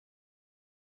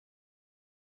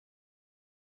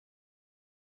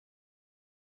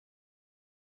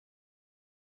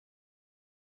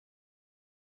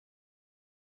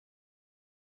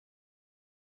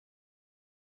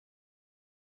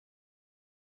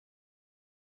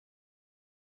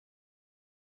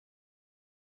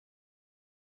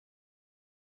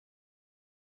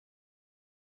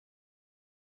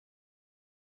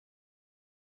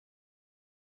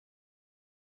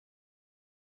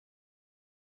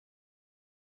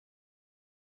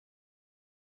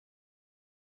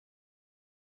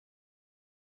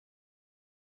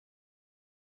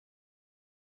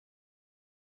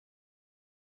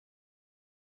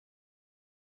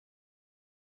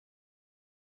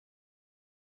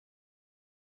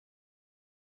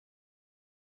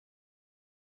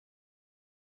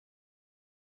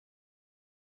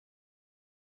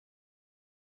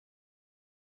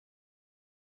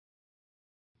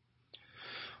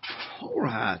All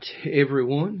right,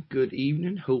 everyone. Good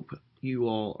evening. Hope you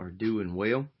all are doing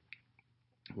well.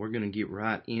 We're going to get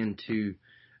right into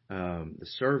the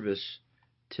service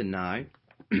tonight.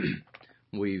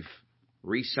 We've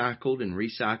recycled and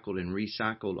recycled and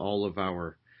recycled all of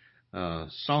our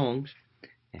songs,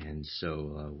 and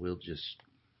so we'll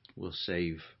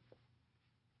save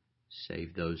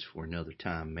those for another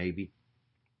time, maybe,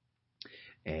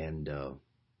 and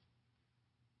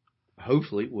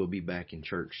hopefully we'll be back in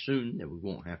church soon, that we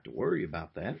won't have to worry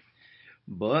about that.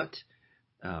 But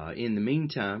in the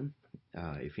meantime,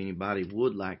 if anybody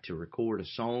would like to record a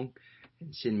song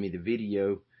and send me the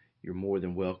video, you're more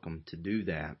than welcome to do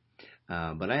that.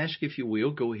 But I ask, if you will,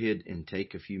 go ahead and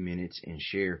take a few minutes and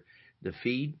share the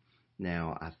feed.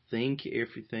 Now, I think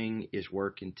everything is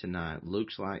working tonight.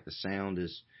 Looks like the sound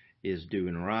is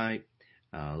doing right.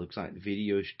 Looks like the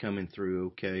video is coming through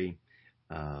okay.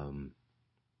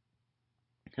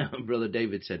 Brother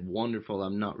David said, wonderful.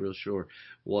 I'm not real sure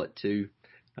what to.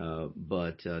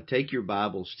 But take your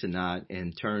Bibles tonight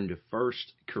and turn to 1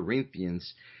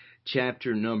 Corinthians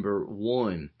chapter number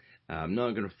 1. I'm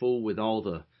not going to fool with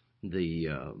all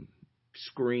the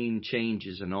screen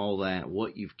changes and all that.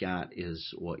 What you've got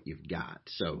is what you've got.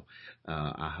 So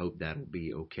I hope that'll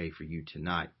be okay for you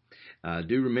tonight.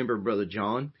 Do remember Brother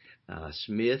John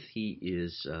Smith. He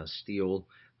is still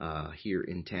here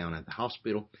in town at the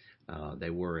hospital. They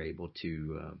were able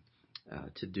to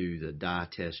do the dye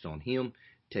test on him,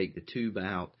 take the tube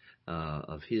out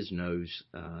of his nose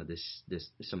this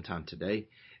sometime today,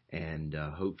 and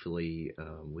hopefully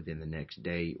within the next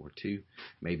day or two,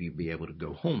 maybe you'll be able to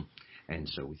go home. And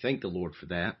so we thank the Lord for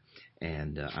that,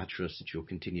 and I trust that you'll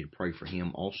continue to pray for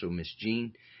him. Also, Miss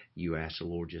Jean, you asked the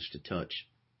Lord just to touch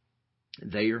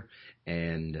there,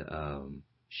 and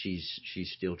she's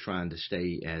still trying to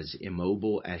stay as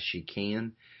immobile as she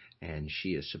can. And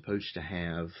she is supposed to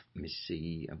have, let me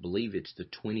see, I believe it's the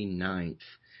 29th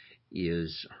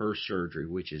is her surgery,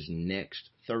 which is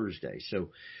next Thursday. So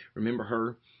remember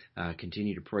her.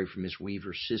 Continue to pray for Miss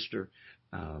Weaver's sister.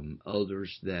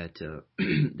 Others that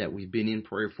that we've been in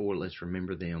prayer for, let's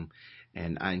remember them.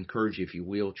 And I encourage you, if you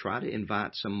will, try to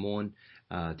invite someone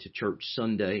to church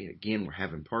Sunday. Again, we're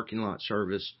having parking lot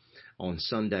service on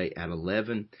Sunday at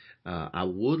 11. I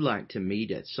would like to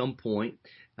meet at some point.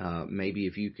 Maybe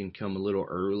if you can come a little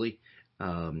early,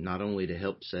 not only to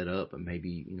help set up, but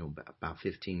maybe, about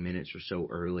 15 minutes or so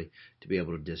early to be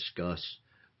able to discuss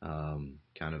kind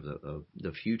of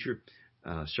the future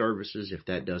services. If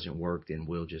that doesn't work, then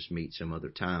we'll just meet some other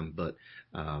time. But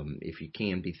if you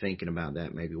can be thinking about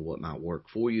that, maybe what might work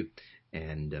for you.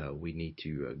 And we need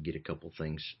to get a couple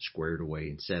things squared away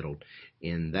and settled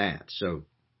in that. So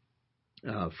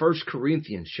 1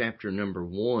 Corinthians chapter number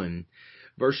 1,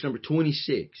 verse number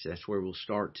 26, that's where we'll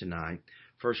start tonight.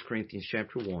 1 Corinthians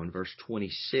chapter 1, verse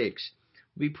 26.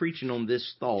 We'll be preaching on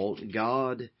this thought,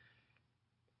 God,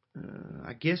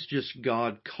 I guess just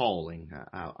God calling.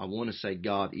 I want to say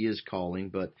God is calling,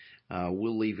 but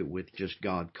we'll leave it with just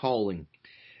God calling.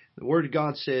 The Word of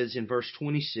God says in verse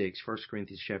 26, 1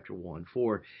 Corinthians chapter 1,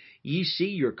 For ye see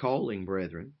your calling,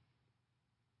 brethren,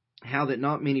 how that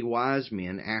not many wise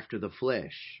men after the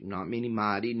flesh, not many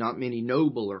mighty, not many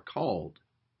noble are called.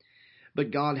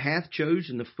 But God hath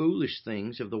chosen the foolish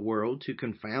things of the world to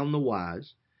confound the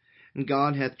wise, and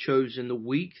God hath chosen the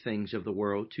weak things of the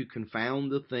world to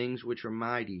confound the things which are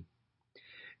mighty,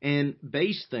 and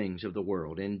base things of the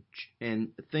world, and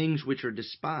things which are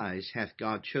despised hath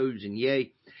God chosen,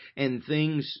 yea, and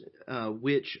things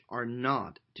which are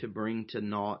not, to bring to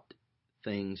naught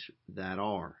things that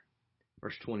are.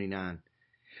 Verse 29,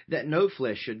 that no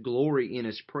flesh should glory in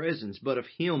his presence, but of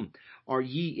him are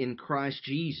ye in Christ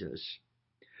Jesus,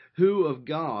 who of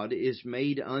God is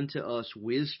made unto us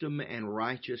wisdom and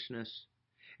righteousness,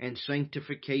 and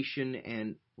sanctification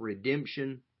and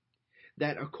redemption,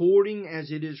 that according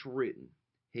as it is written,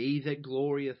 he that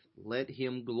glorieth, let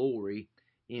him glory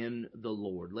in the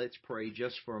Lord. Let's pray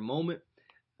just for a moment.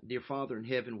 Dear Father in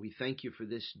heaven, we thank you for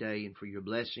this day and for your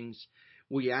blessings.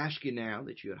 We ask you now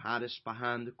that you would hide us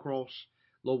behind the cross.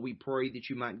 Lord, we pray that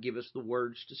you might give us the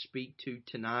words to speak to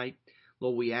tonight.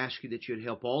 Lord, we ask you that you would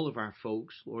help all of our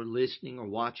folks, Lord, listening or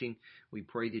watching. We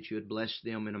pray that you would bless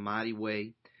them in a mighty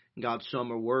way. God,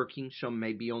 some are working, some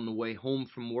may be on the way home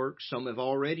from work, some have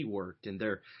already worked and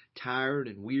they're tired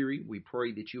and weary. We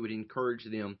pray that you would encourage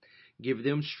them, give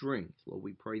them strength. Lord,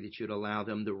 we pray that you'd allow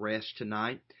them to rest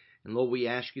tonight. And Lord, we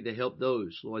ask you to help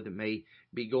those, Lord, that may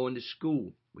be going to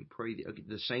school. We pray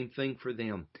the same thing for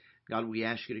them. God, we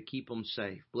ask you to keep them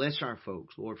safe. Bless our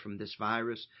folks, Lord, from this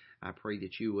virus. I pray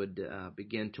that you would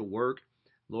begin to work,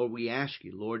 Lord, we ask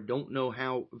you, Lord, don't know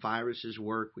how viruses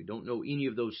work. We don't know any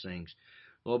of those things.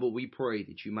 Lord, but we pray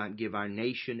that you might give our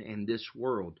nation and this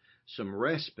world some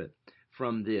respite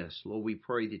from this. Lord, we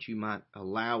pray that you might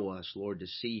allow us, Lord, to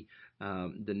see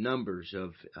the numbers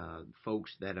of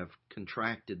folks that have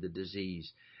contracted the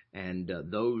disease and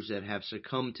those that have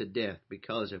succumbed to death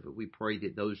because of it. We pray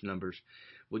that those numbers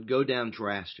would go down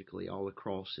drastically all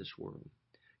across this world.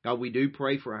 God, we do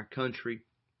pray for our country.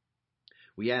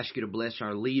 We ask you to bless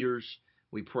our leaders.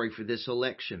 We pray for this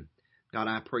election. God,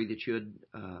 I pray that you would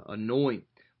anoint,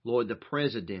 Lord, the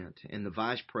president and the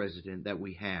vice president that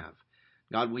we have.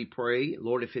 God, we pray,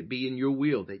 Lord, if it be in your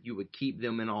will, that you would keep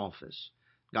them in office.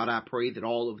 God, I pray that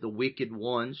all of the wicked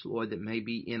ones, Lord, that may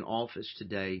be in office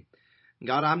today,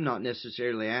 God, I'm not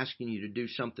necessarily asking you to do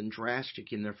something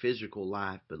drastic in their physical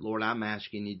life, but Lord, I'm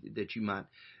asking you that you might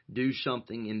do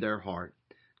something in their heart.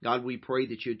 God, we pray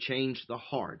that you'd change the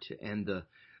heart and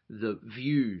the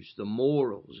views, the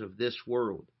morals of this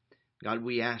world. God,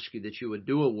 we ask you that you would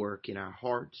do a work in our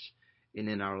hearts and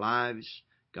in our lives.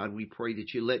 God, we pray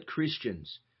that you let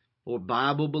Christians or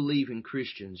Bible-believing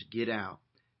Christians get out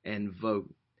and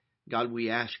vote. God, we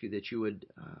ask you that you would,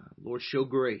 Lord, show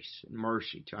grace and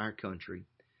mercy to our country.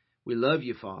 We love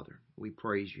you, Father. We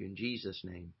praise you in Jesus'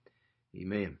 name.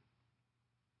 Amen.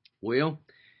 Well,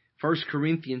 1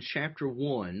 Corinthians chapter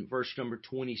 1, verse number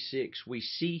 26, we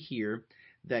see here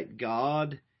that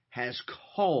God has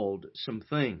called some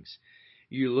things.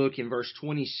 You look in verse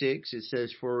 26, it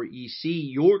says, "For ye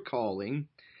see your calling,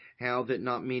 how that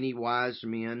not many wise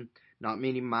men, not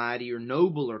many mighty or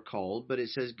noble are called, but it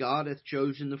says, God hath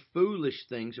chosen the foolish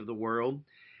things of the world.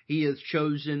 He hath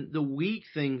chosen the weak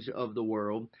things of the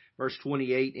world." Verse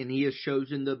 28, "And he has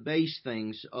chosen the base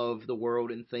things of the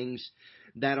world and things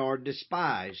that are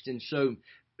despised." And so,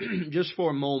 just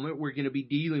for a moment, we're going to be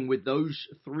dealing with those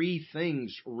three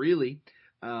things, really,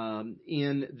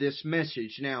 in this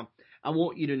message. Now, I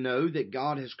want you to know that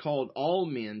God has called all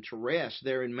men to rest.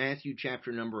 There in Matthew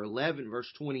chapter number 11,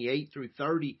 verse 28 through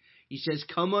 30, he says,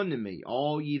 "Come unto me,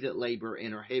 all ye that labor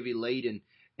and are heavy laden,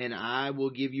 and I will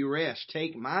give you rest.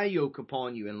 Take my yoke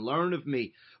upon you and learn of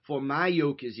me, for my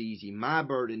yoke is easy, my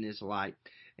burden is light."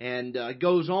 And it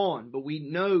goes on, but we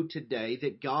know today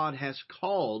that God has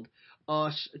called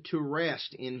us to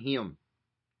rest in Him.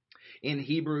 In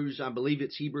Hebrews, I believe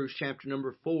it's Hebrews chapter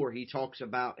number 4, he talks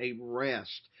about a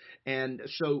rest. And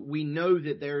so we know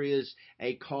that there is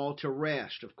a call to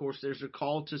rest. Of course, there's a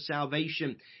call to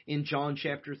salvation. In John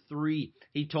chapter 3,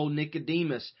 he told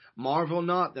Nicodemus, "Marvel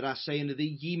not that I say unto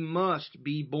thee, ye must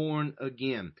be born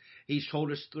again." He's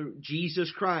told us through,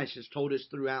 Jesus Christ has told us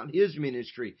throughout his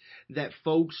ministry that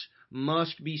folks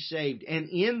must be saved. And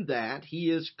in that, he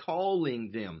is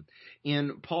calling them.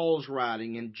 In Paul's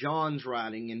writing, and John's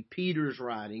writing, and Peter's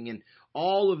writing, and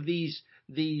all of these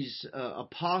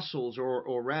apostles,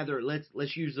 or rather,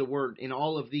 let's use the word, in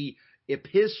all of the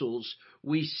epistles,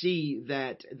 we see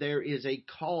that there is a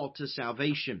call to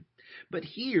salvation. But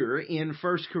here in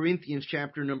 1 Corinthians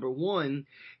chapter number 1,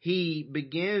 he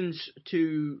begins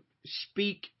to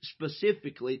speak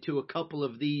specifically to a couple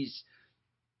of these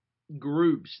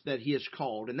groups that he has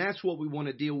called, and that's what we want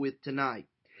to deal with tonight.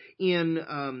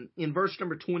 In verse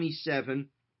number 27,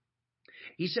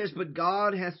 he says, "But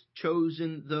God hath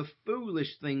chosen the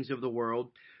foolish things of the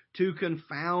world to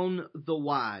confound the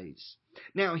wise."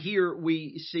 Now here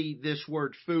we see this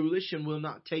word foolish, and we'll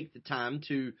not take the time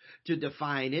to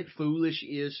define it. Foolish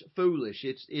is foolish.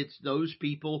 It's those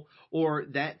people or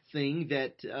that thing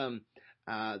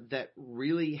that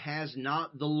really has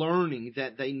not the learning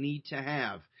that they need to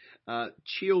have.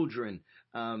 Children,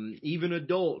 even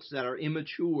adults that are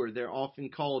immature, they're often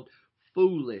called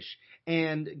foolish.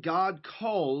 And God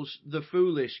calls the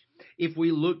foolish. If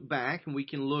we look back, and we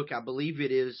can look, I believe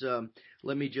it is, I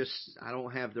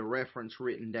don't have the reference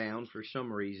written down for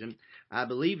some reason. I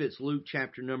believe it's Luke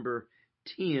chapter number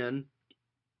 10.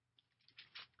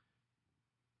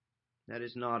 That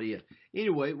is not it.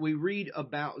 Anyway, we read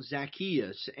about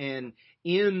Zacchaeus, and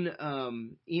in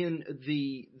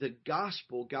the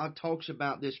gospel, God talks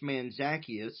about this man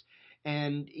Zacchaeus,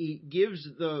 and he gives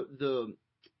the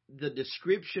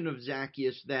description of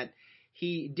Zacchaeus that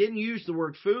he didn't use the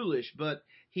word foolish, but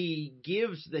he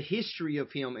gives the history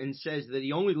of him and says that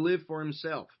he only lived for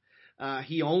himself.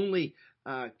 He only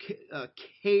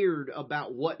cared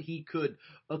about what he could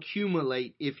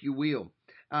accumulate, if you will.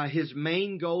 His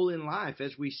main goal in life,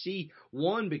 as we see,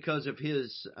 one, because of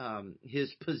his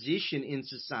position in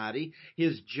society,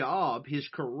 his job, his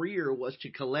career was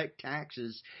to collect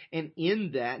taxes, and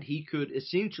in that he could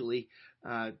essentially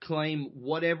claim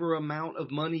whatever amount of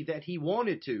money that he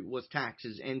wanted to was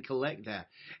taxes and collect that.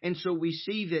 And so we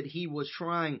see that he was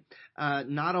trying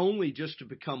not only just to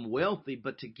become wealthy,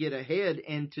 but to get ahead.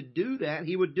 And to do that,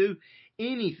 he would do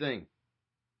anything.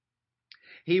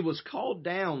 He was called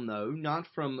down, though, not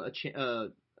from a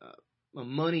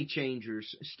money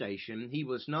changer's station. He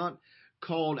was not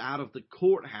called out of the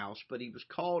courthouse, but he was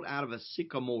called out of a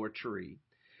sycamore tree.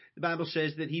 The Bible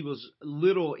says that he was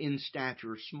little in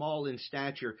stature, small in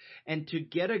stature, and to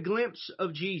get a glimpse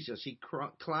of Jesus, he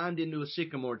climbed into a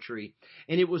sycamore tree.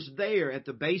 And it was there at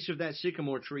the base of that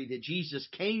sycamore tree that Jesus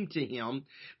came to him,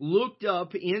 looked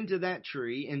up into that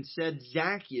tree, and said,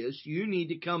 "Zacchaeus, you need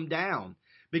to come down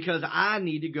because I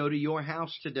need to go to your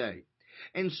house today."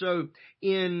 And so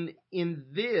in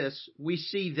this, we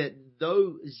see that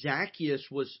though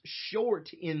Zacchaeus was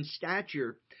short in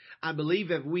stature, I believe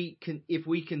if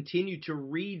we continue to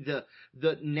read the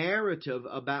narrative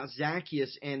about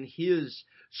Zacchaeus and his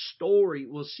story,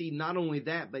 we'll see not only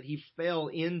that, but he fell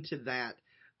into that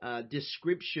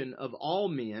description of all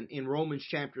men in Romans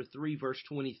chapter 3, verse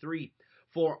 23.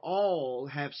 For all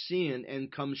have sinned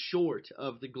and come short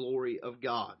of the glory of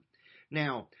God.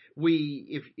 Now,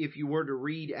 if you were to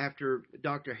read after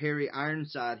Dr. Harry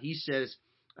Ironside, he says,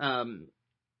 Harry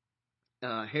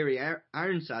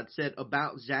Ironside said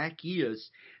about Zacchaeus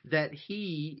that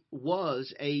he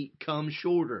was a come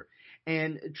shorter.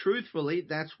 And truthfully,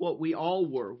 that's what we all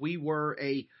were. We were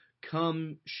a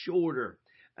come shorter.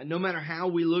 No matter how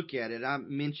we look at it, I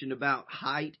mentioned about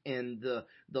height and the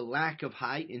lack of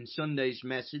height in Sunday's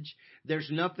message. There's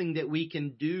nothing that we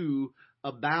can do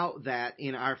about that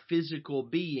in our physical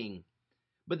being.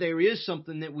 But there is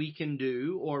something that we can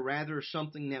do, or rather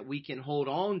something that we can hold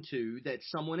on to that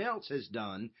someone else has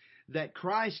done, that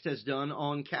Christ has done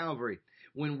on Calvary.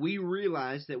 When we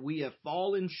realize that we have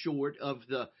fallen short of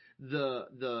the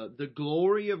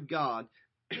glory of God,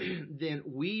 then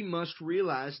we must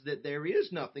realize that there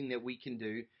is nothing that we can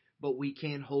do, but we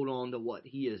can hold on to what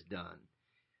He has done.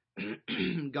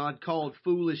 God called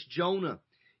foolish Jonah.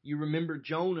 You remember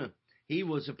Jonah. He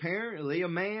was apparently a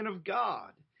man of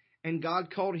God. And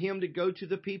God called him to go to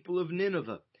the people of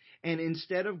Nineveh. And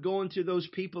instead of going to those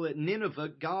people at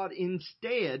Nineveh, Jonah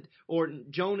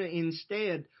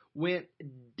instead went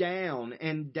down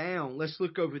and down. Let's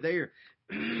look over there.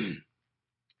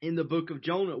 In the book of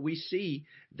Jonah, we see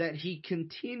that he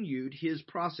continued his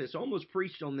process. I almost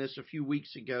preached on this a few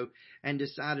weeks ago and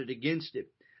decided against it.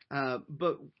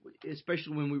 But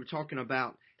especially when we were talking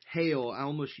about hail, I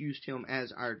almost used him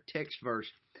as our text verse.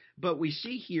 But we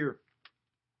see here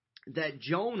that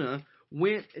Jonah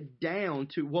went down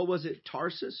to,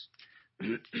 Tarsus?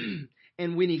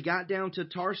 And when he got down to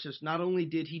Tarsus, not only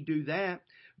did he do that,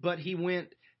 but he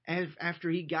went, after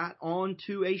he got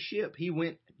onto a ship, he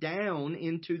went down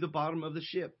into the bottom of the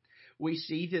ship. We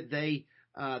see that they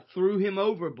threw him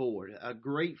overboard. A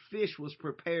great fish was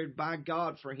prepared by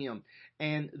God for him,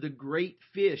 and the great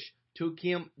fish took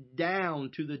him down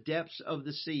to the depths of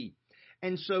the sea.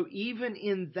 And so even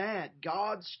in that,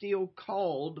 God still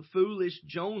called foolish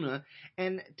Jonah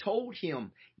and told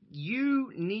him,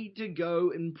 you need to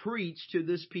go and preach to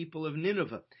this people of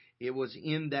Nineveh. It was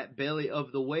in that belly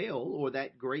of the whale, or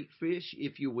that great fish,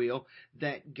 if you will,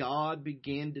 that God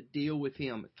began to deal with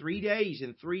him. 3 days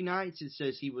and 3 nights, it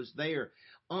says he was there,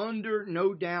 under,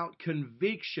 no doubt,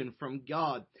 conviction from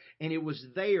God. And it was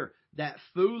there that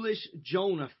foolish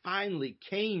Jonah finally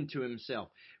came to himself.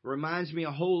 Reminds me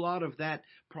a whole lot of that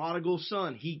prodigal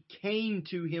son. He came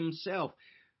to himself.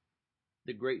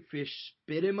 The great fish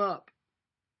spit him up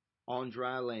on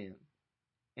dry land.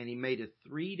 And he made a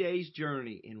 3 days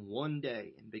journey in 1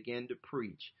 day and began to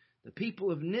preach. The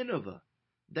people of Nineveh,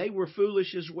 they were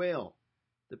foolish as well.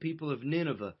 The people of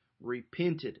Nineveh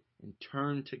repented and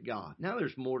turned to God. Now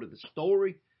there's more to the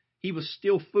story. He was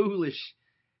still foolish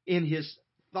in his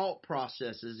thought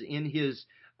processes, in his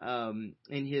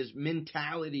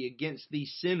mentality against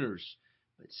these sinners.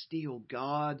 But still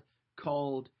God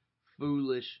called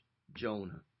foolish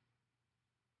Jonah.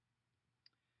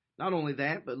 Not only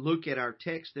that, but look at our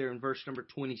text there in verse number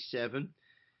 27.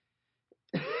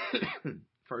 1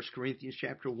 Corinthians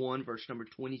chapter 1, verse number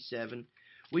 27.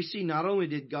 We see not only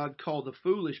did God call the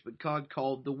foolish, but God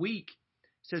called the weak.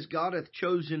 It says, God hath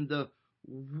chosen the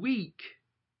weak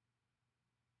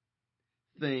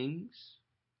things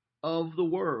of the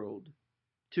world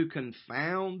to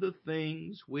confound the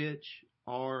things which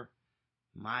are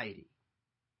mighty.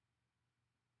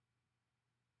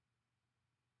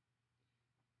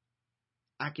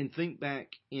 I can think back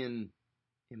in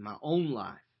my own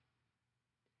life,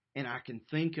 and I can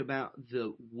think about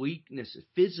the weaknesses,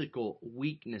 physical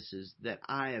weaknesses that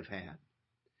I have had.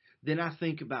 then I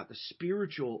think about the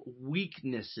spiritual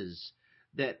weaknesses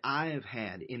that I have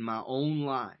had in my own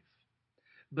life.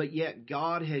 But yet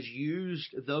God has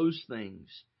used those things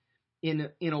in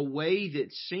a way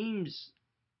that seems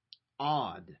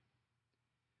odd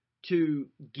to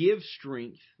give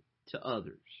strength to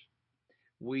others.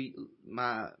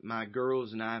 My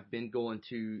girls and I have been going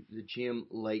to the gym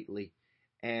lately,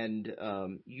 and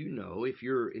if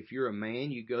you're a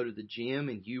man, you go to the gym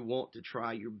and you want to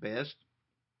try your best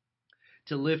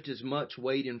to lift as much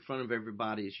weight in front of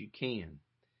everybody as you can.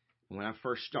 When I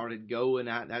first started going,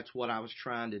 that's what I was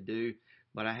trying to do,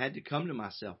 but I had to come to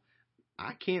myself.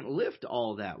 I can't lift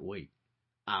all that weight.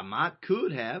 I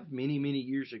could have many, many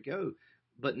years ago,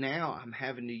 but now I'm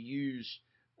having to use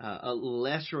a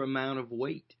lesser amount of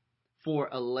weight for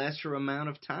a lesser amount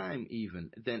of time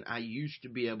even than I used to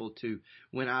be able to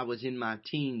when I was in my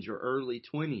teens or early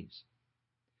 20s.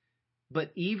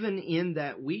 But even in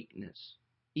that weakness,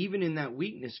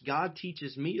 God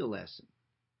teaches me a lesson.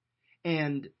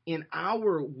 And in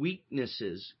our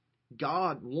weaknesses,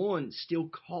 God, one, still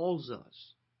calls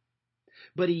us.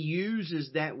 But He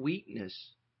uses that weakness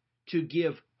to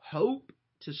give hope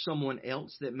to someone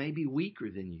else that may be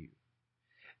weaker than you.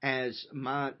 As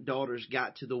my daughters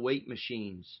got to the weight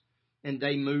machines and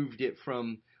they moved it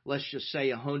from, let's just say,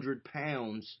 100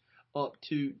 pounds up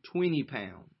to 20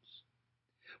 pounds.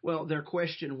 Well, their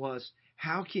question was,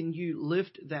 how can you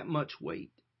lift that much weight?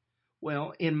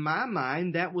 Well, in my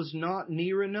mind, that was not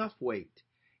near enough weight.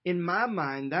 In my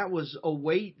mind, that was a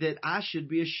weight that I should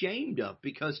be ashamed of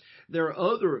because there are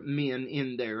other men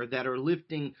in there that are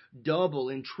lifting double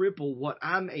and triple what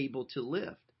I'm able to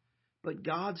lift. But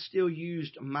God still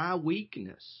used my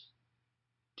weakness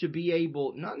to be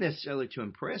able, not necessarily to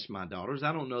impress my daughters.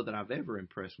 I don't know that I've ever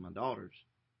impressed my daughters.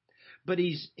 But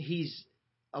He's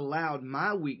allowed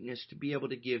my weakness to be able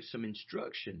to give some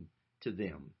instruction to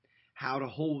them. How to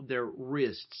hold their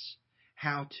wrists,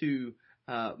 how to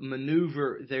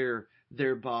maneuver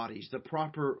their bodies, the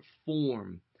proper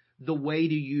form, the way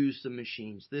to use the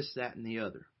machines, this, that, and the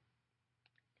other.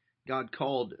 God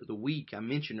called the weak. I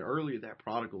mentioned earlier that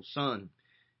prodigal son.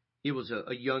 He was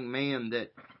a young man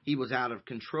that he was out of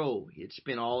control. He had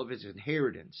spent all of his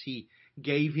inheritance. He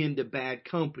gave in to bad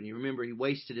company. Remember, he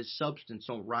wasted his substance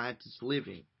on riotous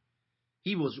living.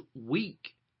 He was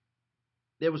weak.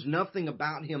 There was nothing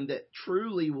about him that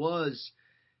truly was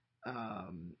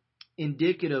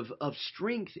indicative of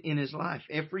strength in his life.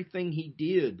 Everything he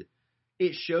did,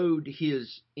 it showed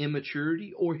his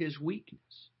immaturity or his weakness.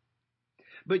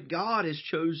 But God has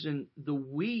chosen the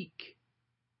weak.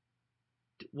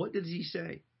 What does He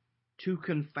say? To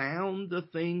confound the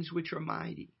things which are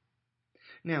mighty.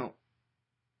 Now,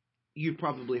 you've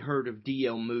probably heard of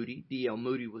D.L. Moody. D.L.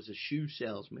 Moody was a shoe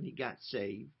salesman. He got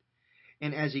saved.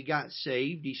 And as he got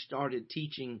saved, he started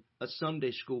teaching a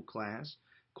Sunday school class,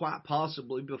 quite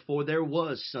possibly before there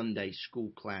was Sunday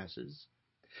school classes.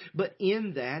 But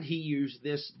in that, he used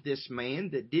this man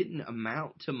that didn't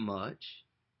amount to much.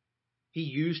 He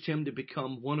used him to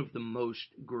become one of the most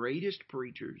greatest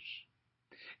preachers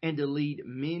and to lead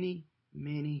many,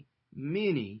 many,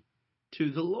 many to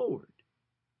the Lord.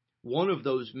 One of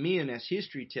those men, as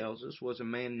history tells us, was a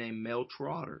man named Mel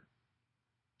Trotter.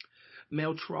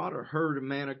 Mel Trotter heard a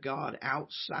man of God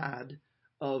outside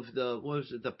of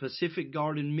the Pacific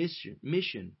Garden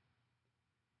Mission.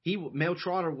 Mel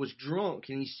Trotter was drunk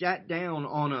and he sat down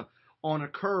on a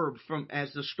curb from,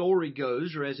 as the story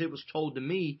goes, or as it was told to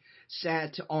me,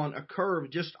 sat on a curb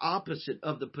just opposite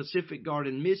of the Pacific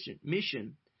Garden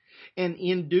Mission. And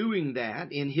in doing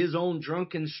that, in his own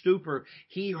drunken stupor,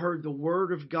 he heard the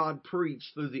Word of God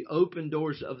preached through the open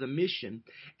doors of the mission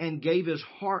and gave his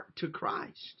heart to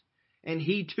Christ. And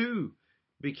he too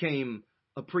became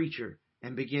a preacher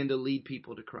and began to lead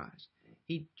people to Christ.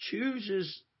 He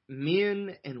chooses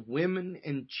men and women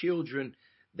and children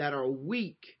that are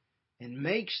weak and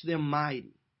makes them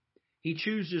mighty. He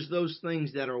chooses those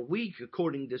things that are weak,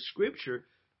 according to Scripture,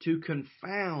 to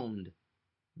confound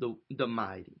the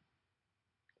mighty.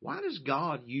 Why does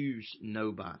God use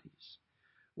nobodies?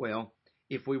 Well,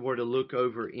 if we were to look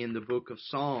over in the book of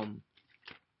Psalms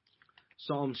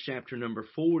chapter number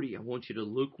 40, I want you to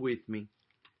look with me.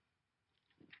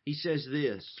 He says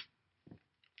this,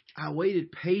 I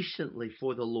waited patiently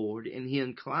for the Lord, and He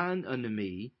inclined unto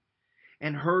me,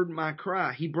 and heard my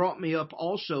cry. He brought me up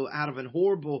also out of an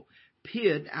horrible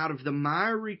pit, out of the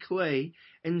miry clay,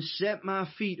 and set my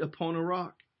feet upon a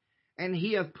rock. And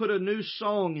He hath put a new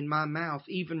song in my mouth,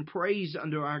 even praise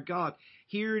unto our God.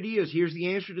 Here it is. Here's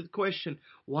the answer to the question.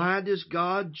 Why does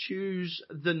God choose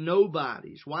the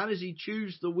nobodies? Why does He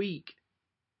choose the weak?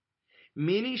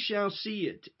 Many shall see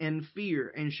it and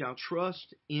fear and shall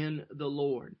trust in the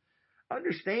Lord.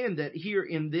 Understand that here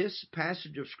in this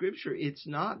passage of Scripture, it's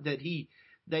not that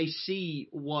they see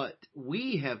what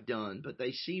we have done, but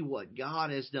they see what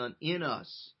God has done in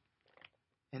us,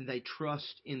 and they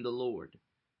trust in the Lord.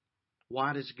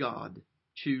 Why does God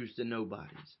choose the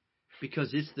nobodies?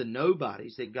 Because it's the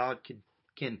nobodies that God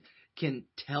can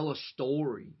tell a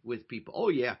story with people. Oh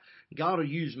yeah, God will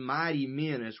use mighty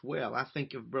men as well. I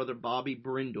think of Brother Bobby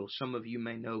Brindle. Some of you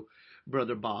may know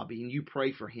Brother Bobby, and you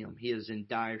pray for him. He is in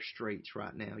dire straits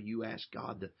right now. You ask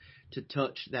God to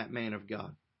touch that man of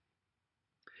God.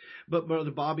 But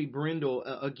Brother Bobby Brindle,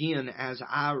 again, as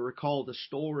I recall the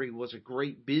story, was a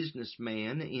great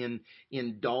businessman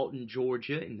in Dalton,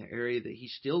 Georgia, in the area that he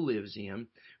still lives in.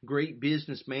 Great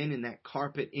businessman in that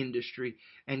carpet industry.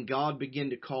 And God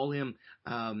began to call him,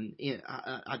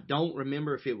 I don't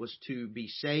remember if it was to be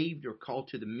saved or called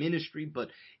to the ministry, but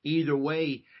either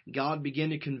way, God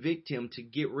began to convict him to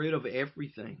get rid of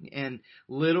everything. And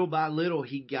little by little,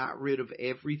 he got rid of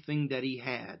everything that he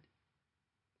had.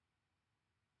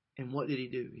 And what did he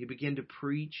do? He began to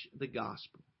preach the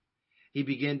gospel. He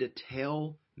began to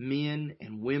tell men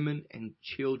and women and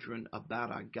children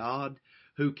about our God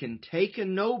who can take a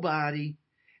nobody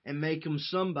and make them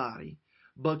somebody.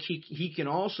 But he can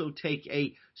also take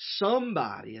a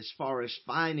somebody as far as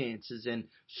finances and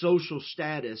social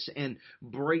status and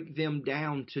break them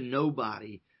down to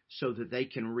nobody so that they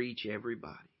can reach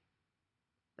everybody.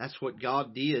 That's what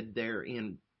God did there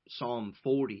in Psalm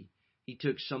 40. He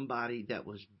took somebody that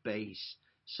was base,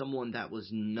 someone that was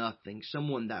nothing,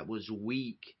 someone that was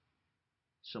weak,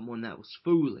 someone that was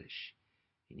foolish,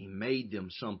 and He made them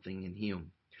something in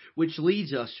Him. Which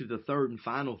leads us to the third and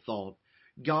final thought.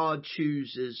 God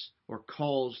chooses or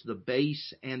calls the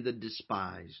base and the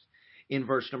despised. In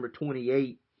verse number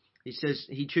 28, He says,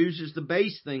 He chooses the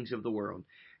base things of the world,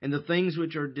 and the things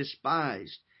which are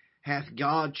despised hath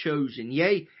God chosen,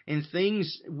 yea, and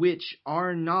things which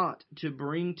are not, to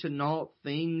bring to naught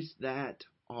things that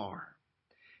are.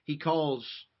 He calls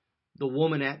the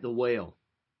woman at the well.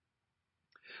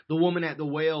 The woman at the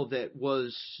well that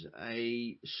was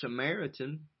a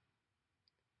Samaritan.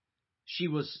 She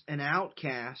was an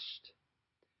outcast,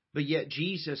 but yet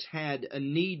Jesus had a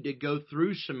need to go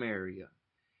through Samaria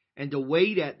and to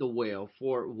wait at the well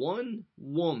for one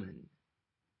woman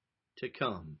to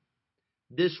come.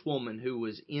 This woman who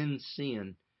was in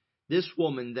sin, this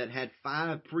woman that had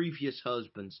 5 previous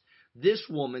husbands, this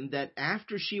woman that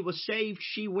after she was saved,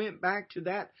 she went back to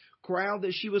that crowd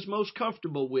that she was most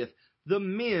comfortable with, the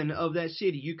men of that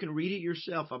city. You can read it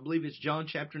yourself. I believe it's John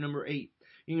chapter number 8.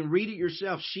 You can read it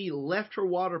yourself. She left her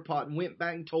water pot and went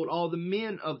back and told all the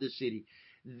men of the city.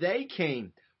 They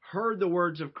came, heard the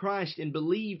words of Christ, and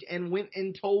believed and went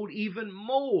and told even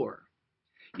more.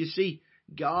 You see,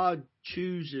 God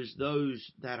chooses those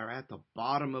that are at the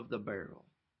bottom of the barrel.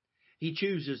 He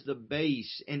chooses the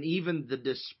base and even the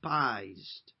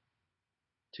despised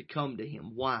to come to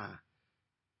Him. Why?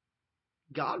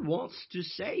 God wants to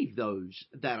save those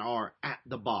that are at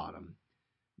the bottom.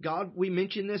 God, we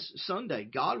mentioned this Sunday,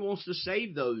 God wants to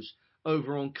save those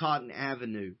over on Cotton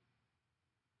Avenue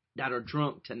that are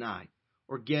drunk tonight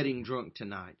or getting drunk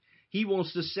tonight. He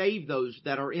wants to save those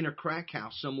that are in a crack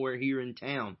house somewhere here in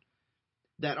town,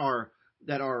 that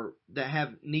have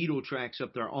needle tracks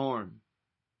up their arm,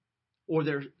 or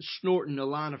they're snorting a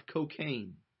line of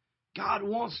cocaine. God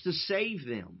wants to save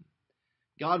them.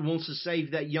 God wants to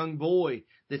save that young boy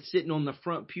that's sitting on the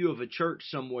front pew of a church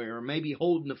somewhere, or maybe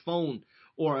holding a phone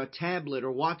or a tablet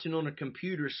or watching on a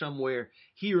computer somewhere,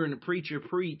 hearing a preacher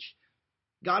preach.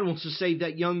 God wants to save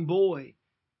that young boy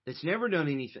that's never done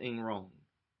anything wrong.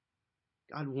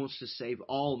 God wants to save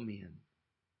all men.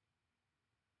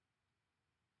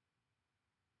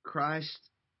 Christ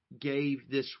gave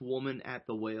this woman at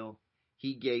the well,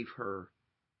 He gave her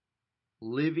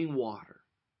living water,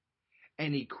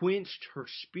 and He quenched her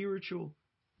spiritual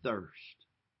thirst.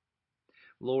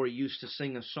 Lori used to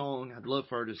sing a song. I'd love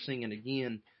for her to sing it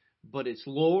again, but it's,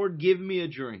 Lord, give me a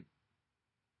drink.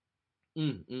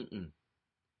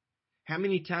 How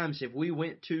many times have we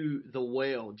went to the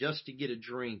well just to get a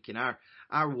drink, and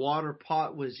our water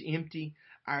pot was empty,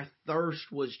 our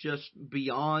thirst was just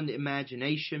beyond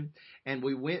imagination, and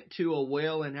we went to a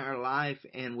well in our life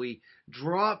and we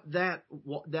dropped that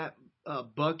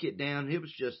bucket down. It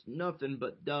was just nothing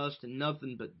but dust and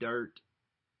nothing but dirt.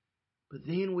 But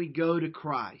then we go to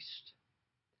Christ,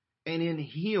 and in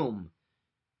Him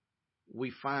we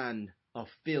find a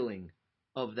filling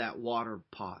of that water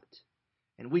pot.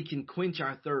 And we can quench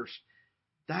our thirst.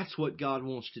 That's what God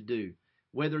wants to do.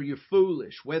 Whether you're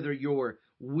foolish, whether you're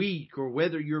weak or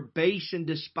whether you're base and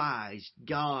despised,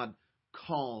 God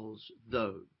calls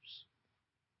those.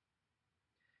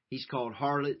 He's called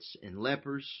harlots and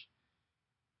lepers.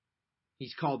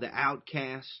 He's called the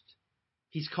outcast.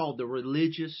 He's called the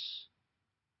religious.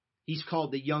 He's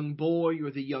called the young boy or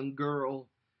the young girl,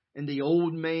 and the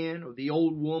old man or the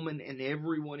old woman, and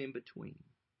everyone in between.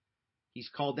 He's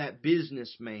called that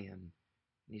businessman, and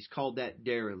he's called that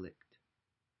derelict.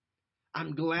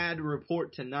 I'm glad to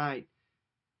report tonight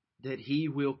that He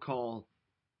will call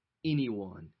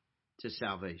anyone to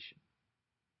salvation.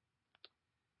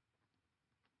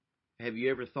 Have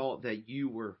you ever thought that you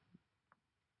were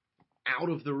out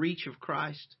of the reach of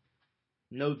Christ?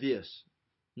 Know this,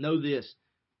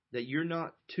 that you're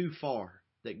not too far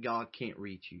that God can't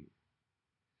reach you.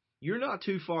 You're not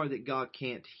too far that God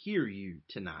can't hear you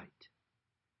tonight.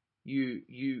 You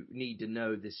need to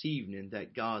know this evening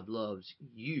that God loves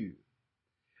you.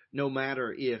 No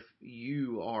matter if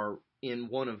you are in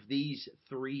one of these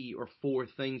 3 or 4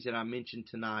 things that I mentioned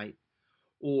tonight,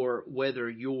 or whether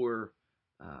you're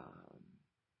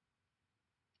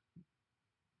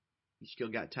you still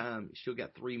got time, you still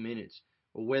got 3 minutes,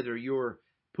 or whether you're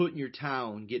putting your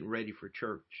towel and getting ready for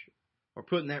church, or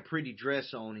putting that pretty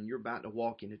dress on and you're about to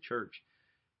walk into church.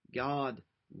 God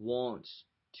wants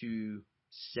to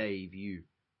save you.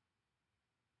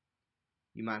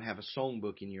 You might have a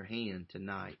songbook in your hand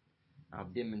tonight. I'll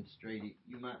demonstrate it.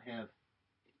 You might have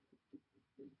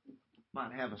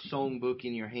a songbook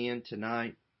in your hand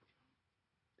tonight.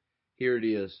 Here it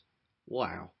is.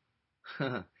 Wow.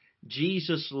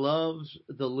 Jesus loves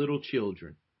the little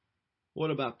children.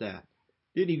 What about that?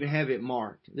 Didn't even have it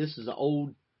marked. This is an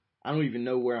old, I don't even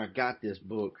know where I got this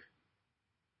book.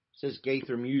 It says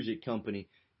Gaither Music Company.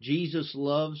 Jesus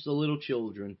loves the little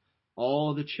children,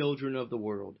 all the children of the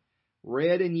world.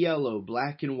 Red and yellow,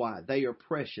 black and white, they are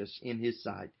precious in His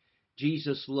sight.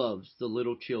 Jesus loves the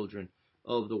little children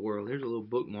of the world. Here's a little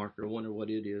bookmarker. I wonder what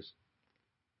it is.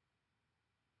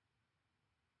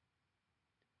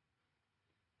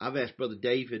 I've asked Brother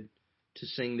David to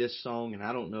sing this song, and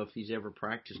I don't know if he's ever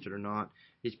practiced it or not.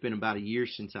 It's been about a year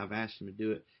since I've asked him to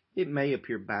do it. It may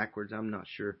appear backwards, I'm not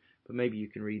sure, but maybe you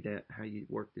can read that, how you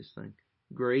work this thing.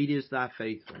 Great is thy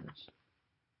faithfulness.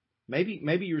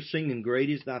 Maybe you're singing Great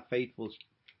is thy faithfulness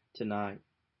tonight.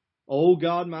 O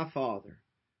God my Father,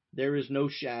 there is no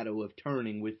shadow of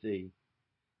turning with thee.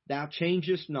 Thou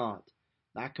changest not,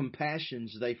 thy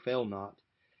compassions they fail not.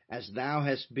 As thou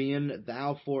hast been,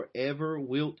 thou forever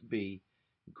wilt be.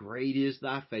 Great is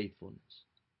thy faithfulness.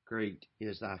 Great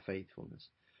is thy faithfulness.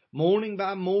 Morning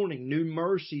by morning new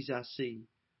mercies I see.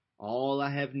 All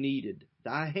I have needed,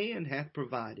 thy hand hath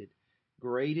provided.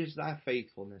 Great is thy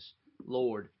faithfulness,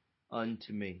 Lord,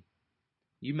 unto me.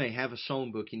 You may have a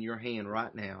songbook in your hand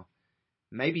right now.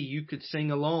 Maybe you could sing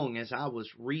along as I was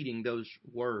reading those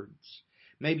words.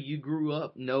 Maybe you grew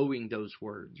up knowing those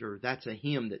words, or that's a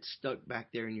hymn that's stuck back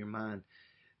there in your mind.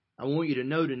 I want you to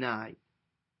know tonight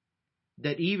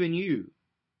that even you,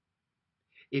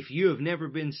 if you have never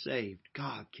been saved,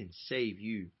 God can save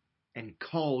you and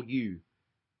call you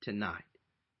tonight.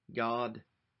 God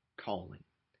calling.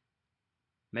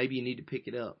 Maybe you need to pick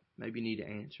it up. Maybe you need to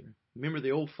answer. Remember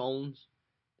the old phones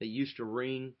that used to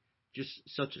ring, just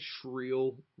such a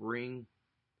shrill ring?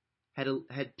 Had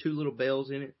 2 little bells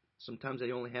in it. Sometimes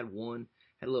they only had one.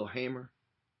 Had a little hammer.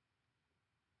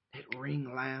 It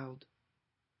ring loud.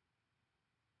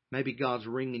 Maybe God's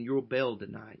ringing your bell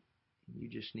tonight, and you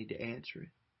just need to answer it.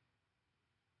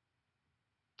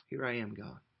 Here I am,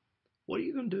 God. What are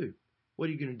you going to do? What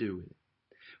are you going to do with it?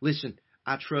 Listen,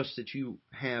 I trust that you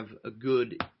have a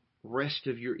good rest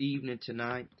of your evening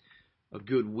tonight, a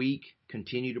good week.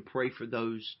 Continue to pray for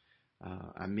those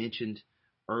I mentioned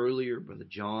earlier. Brother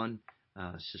John,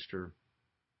 Sister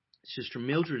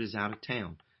Mildred is out of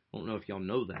town. I don't know if y'all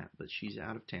know that, but she's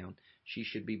out of town. She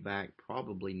should be back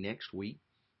probably next week,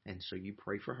 and so you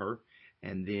pray for her.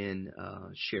 And then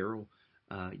Cheryl,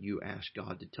 you ask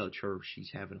God to touch her. She's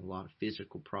having a lot of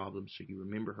physical problems, so you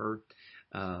remember her.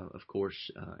 Of course,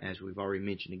 as we've already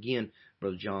mentioned again,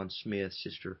 Brother John Smith,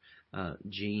 Sister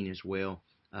Jean as well.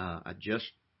 I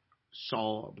just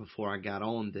saw before I got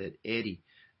on that Eddie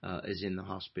is in the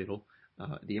hospital,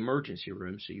 the emergency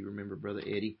room, so you remember Brother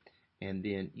Eddie. And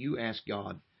then you ask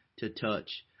God to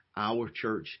touch our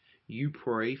church. You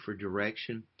pray for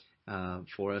direction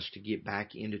for us to get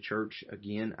back into church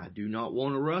again. I do not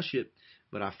want to rush it,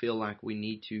 but I feel like we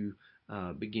need to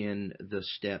begin the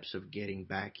steps of getting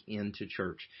back into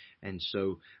church. And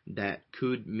so that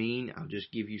could mean, I'll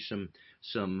just give you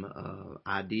some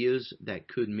ideas, that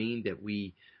could mean that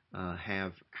we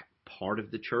have part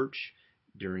of the church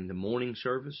during the morning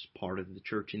service, part of the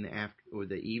church in the after or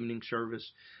the evening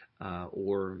service,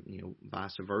 or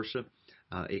vice versa.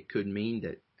 It could mean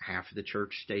that half of the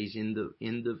church stays in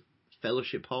the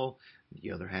fellowship hall,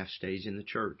 the other half stays in the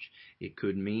church. It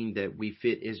could mean that we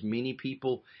fit as many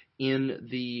people in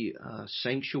the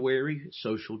sanctuary,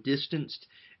 social distanced,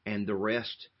 and the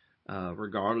rest,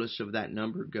 regardless of that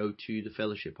number, go to the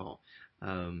fellowship hall.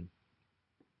 I'm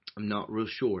not real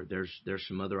sure. There's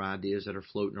some other ideas that are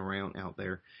floating around out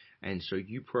there, and so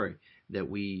you pray that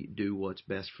we do what's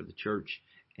best for the church,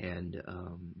 and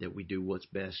that we do what's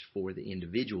best for the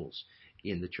individuals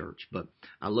in the church. But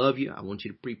I love you. I want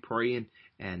you to be praying,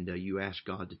 and you ask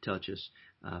God to touch us.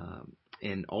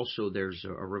 And also, there's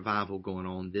a revival going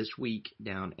on this week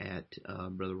down at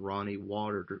Brother Ronnie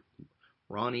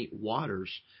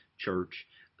Waters Church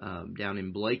down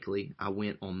in Blakely. I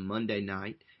went on Monday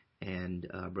night, and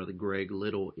Brother Greg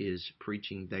Little is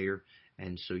preaching there,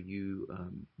 and so you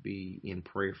be in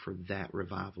prayer for that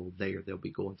revival there. They'll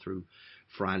be going through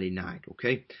Friday night,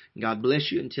 okay? God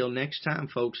bless you. Until next time,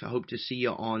 folks, I hope to see you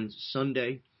on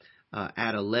Sunday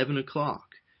at 11 o'clock.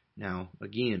 Now,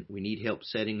 again, we need help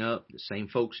setting up. The same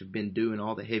folks have been doing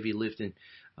all the heavy lifting,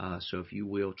 so if you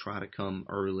will, try to come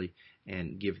early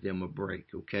and give them a break,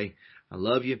 okay? I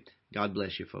love you. God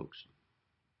bless you, folks.